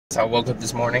So I woke up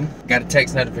this morning, got a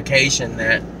text notification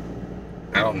that,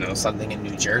 I don't know, something in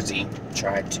New Jersey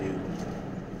tried to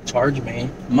charge me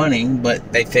money,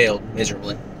 but they failed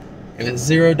miserably. It was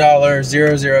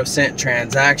 $0.00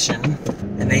 transaction,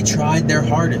 and they tried their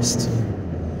hardest.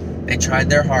 They tried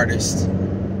their hardest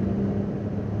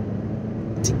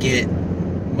to get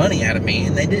money out of me,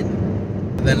 and they didn't.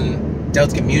 And then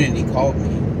Delta Community called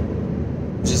me,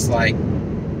 just like,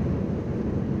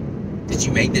 did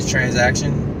you make this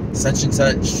transaction? Such and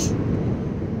such.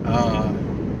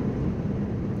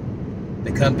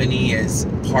 The company is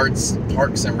Parks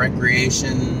and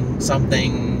Recreation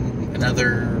something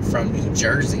another from New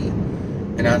Jersey,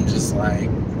 and I'm just like, I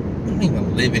don't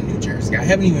even live in New Jersey. I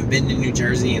haven't even been to New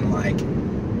Jersey in like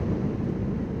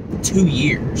 2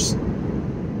 years.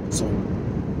 So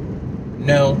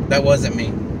no, that wasn't me.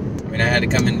 I mean, I had to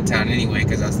come into town anyway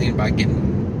because I was thinking about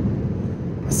getting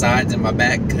my sides and my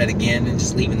back cut again and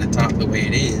just leaving the top the way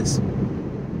it is,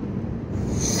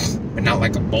 but not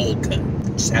like a bold cut.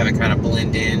 Just have it kind of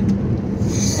blend in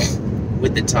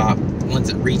with the top once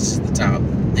it reaches the top.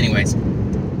 Anyways,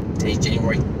 today's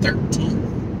January 13th.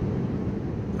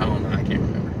 I don't know, I can't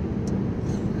remember.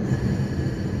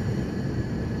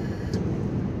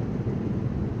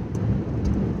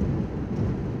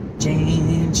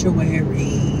 January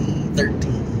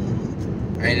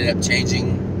 13th. I ended up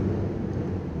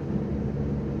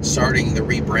starting the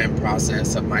rebrand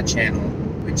process of my channel,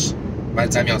 which by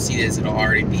the time y'all see this, it'll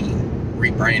already be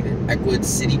rebranded. Backwoods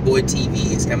City Boy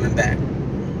TV is coming back. I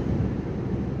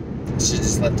should have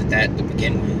just left it that to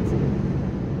begin with.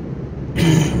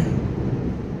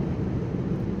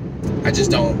 I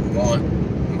just don't want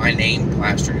my name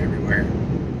plastered everywhere,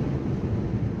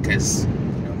 because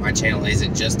my channel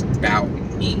isn't just about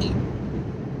me.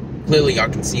 Clearly y'all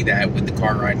can see that with the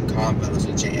car riding combos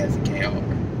with JF and KR.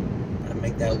 I'm gonna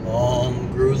make that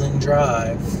long, grueling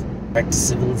drive back to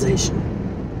civilization.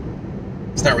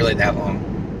 It's not really that long.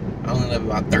 I only live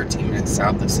about 13 minutes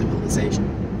south of civilization.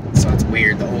 So it's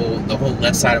weird. The whole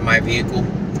left side of my vehicle,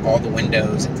 all the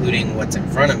windows, including what's in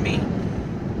front of me,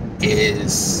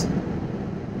 is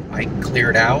like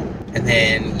cleared out. And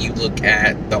then you look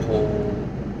at the whole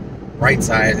right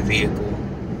side of the vehicle,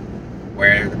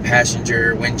 where the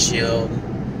passenger windshield,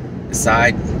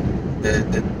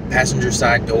 the passenger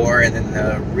side door, and then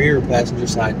the rear passenger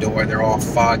side door, they're all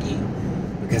foggy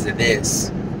because of this.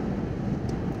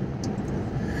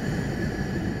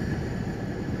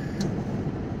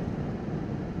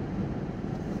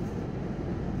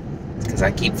 Because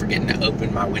I keep forgetting to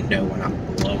open my window when I'm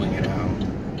blowing it out.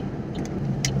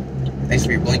 Thanks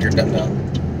for your blinker, dum-dum.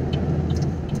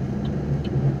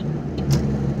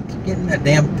 Keep getting that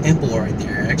damn pimple right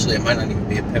there. Actually, it might not even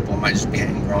be a pimple. It might just be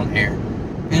ingrown hair.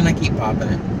 And I keep popping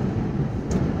it.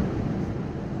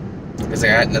 Because I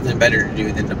got nothing better to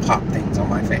do than to pop things on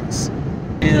my face.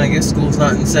 And I guess school's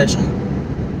not in session.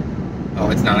 Oh,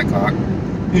 it's 9 o'clock.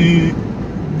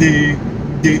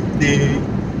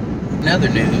 In other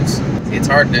news, it's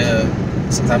hard to,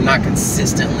 since I'm not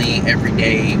consistently every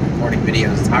day recording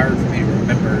videos, it's hard for me to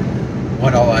remember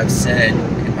what all I've said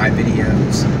in my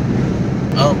videos.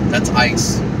 Oh, that's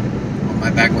ice on my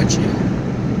back windshield.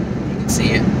 You can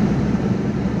see it.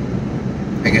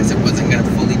 I guess it wasn't going to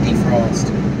fully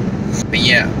defrost. But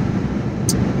yeah.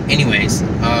 Anyways,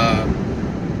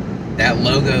 that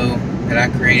logo that I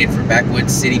created for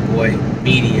Backwoods City Boy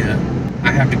Media,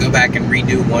 I have to go back and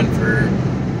redo one for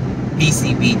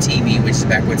PCB TV, which is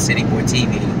Backwoods City Boy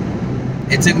TV.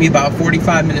 It took me about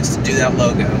 45 minutes to do that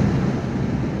logo,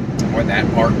 or that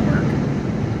artwork,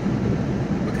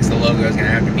 because the logo is going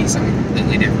to have to be something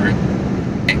completely different.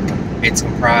 It's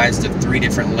comprised of 3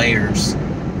 different layers.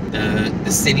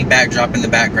 The city backdrop in the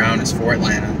background is for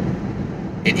Atlanta.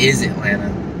 It is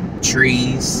Atlanta.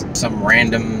 Trees, some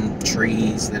random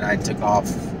trees that I took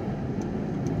off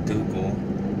Google.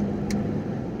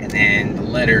 And then the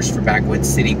letters for Backwoods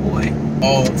City Boy.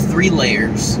 All 3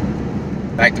 layers.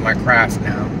 Back to my craft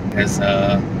now. Because,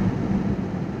 well,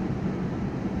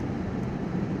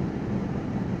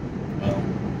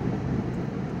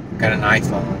 got an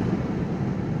iPhone.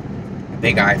 A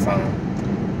big iPhone.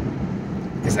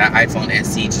 Because that iPhone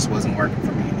SE just wasn't working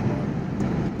for me anymore.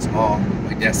 Small.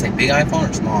 Wait, did I say big iPhone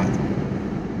or small iPhone?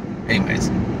 Anyways,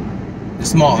 the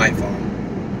small iPhone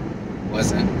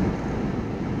wasn't.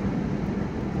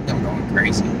 I'm going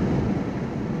crazy.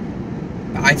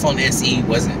 The iPhone SE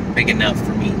wasn't big enough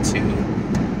for me to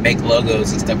make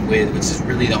logos and stuff with, which is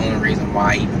really the only reason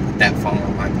why I even put that phone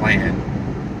on my plan.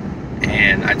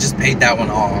 And I just paid that one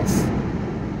off.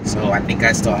 So I think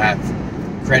I still have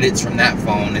credits from that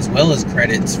phone, as well as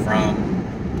credits from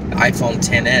the iPhone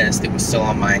XS that was still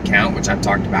on my account, which I've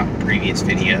talked about in previous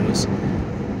videos.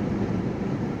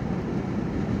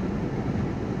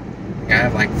 I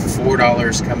have like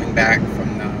 $4 coming back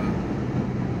from the,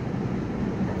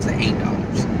 what was it, $8?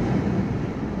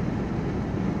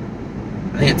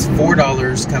 I think it's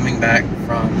 $4 coming back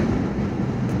from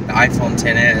the iPhone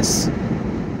XS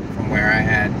from where I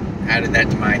had added that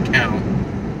to my account.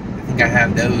 I think I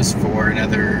have those for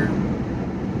another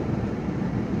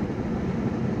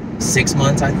 6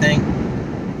 months, I think,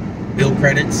 bill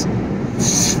credits.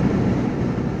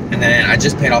 And then I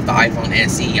just paid off the iPhone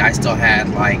SE. I still had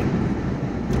like,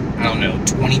 I don't know,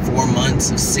 24 months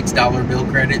of $6 bill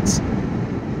credits.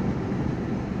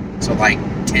 So like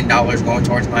 $10 going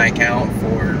towards my account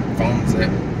for phones that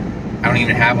I don't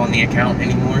even have on the account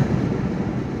anymore.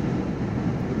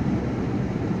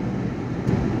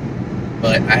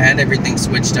 But I had everything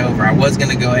switched over. I was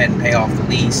going to go ahead and pay off the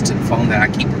lease to the phone that I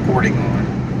keep recording on.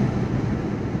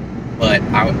 But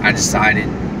I decided,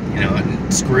 you know,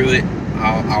 screw it.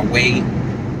 I'll wait.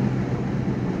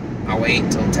 I'll wait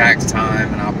until tax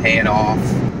time and I'll pay it off,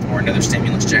 or another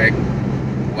stimulus check,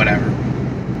 whatever,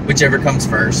 whichever comes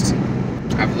first.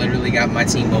 I've literally got my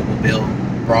T-Mobile bill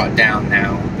brought down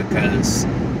now because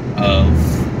of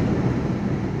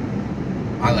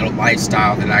my little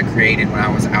lifestyle that I created when I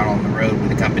was out on the road with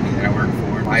the company that I work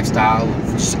for. Lifestyle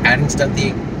of just adding stuff,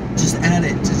 just add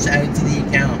it to the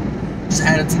account, just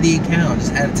add it to the account,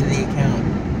 just add it to the account.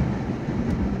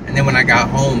 And then when I got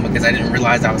home, because I didn't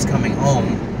realize I was coming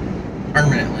home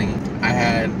permanently, I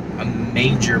had a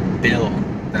major bill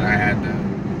that I had to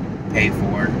pay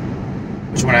for,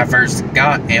 which when I first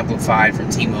got Amplified from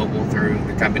T-Mobile through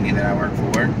the company that I work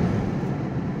for,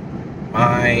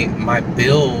 my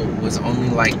bill was only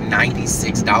like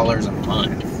 $96 a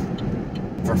month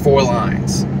for 4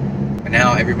 lines. But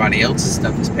now everybody else's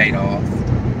stuff is paid off.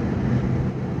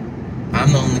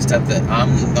 I'm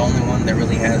the only one that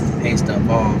really has to pay stuff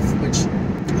off, which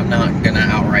I'm not gonna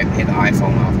outright pay the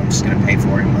iPhone off. I'm just gonna pay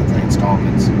for it in monthly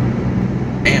installments.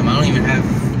 Damn, I don't even have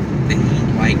the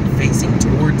heat like facing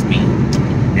towards me,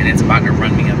 and it's about to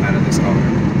run me up out of this car.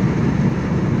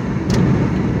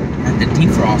 I have the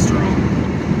defroster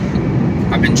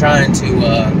on. I've been trying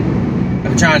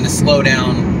to slow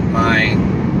down my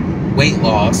weight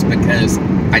loss because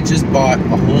I just bought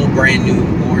a whole brand new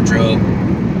wardrobe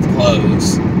of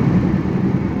clothes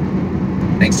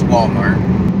thanks to Walmart.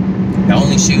 The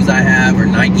only shoes I have are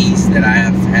Nikes that I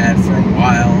have had for a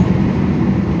while,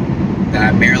 that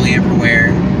I barely ever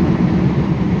wear.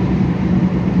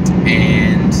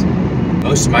 And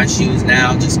most of my shoes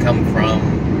now just come from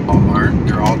Walmart.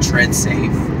 They're all tread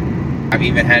safe. I've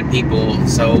even had people,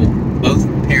 so both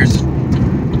pairs of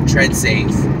tread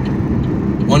safe,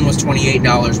 one was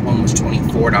 $28, one was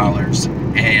 $24.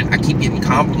 And I keep getting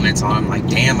compliments on them, like,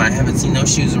 damn, I haven't seen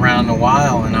those shoes around in a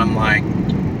while. And I'm like,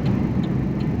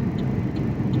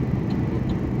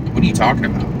 what are you talking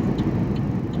about?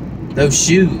 Those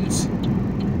shoes,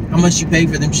 how much you pay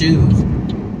for them shoes?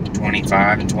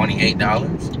 $25 and $28?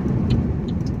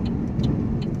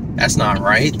 That's not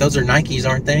right. Those are Nikes,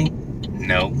 aren't they?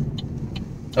 No.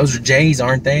 Those are J's,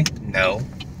 aren't they? No.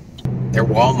 They're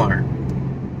Walmart.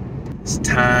 It's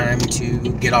time to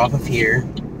get off of here.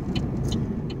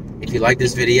 If you like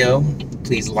this video,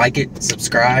 please like it,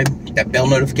 subscribe, hit that bell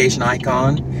notification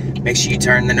icon. Make sure you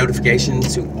turn the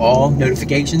notifications to all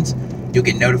notifications. You'll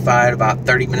get notified about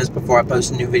 30 minutes before I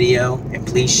post a new video. And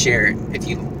please share it. If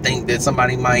you think that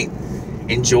somebody might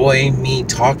enjoy me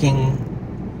talking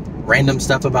random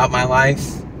stuff about my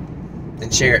life, then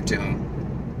share it to them.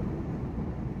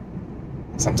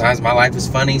 Sometimes my life is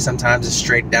funny, sometimes it's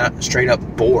straight up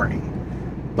boring.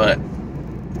 But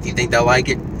if you think they'll like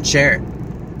it, share it.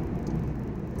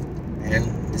 And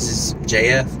this is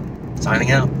JF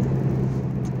signing out.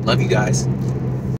 Love you guys.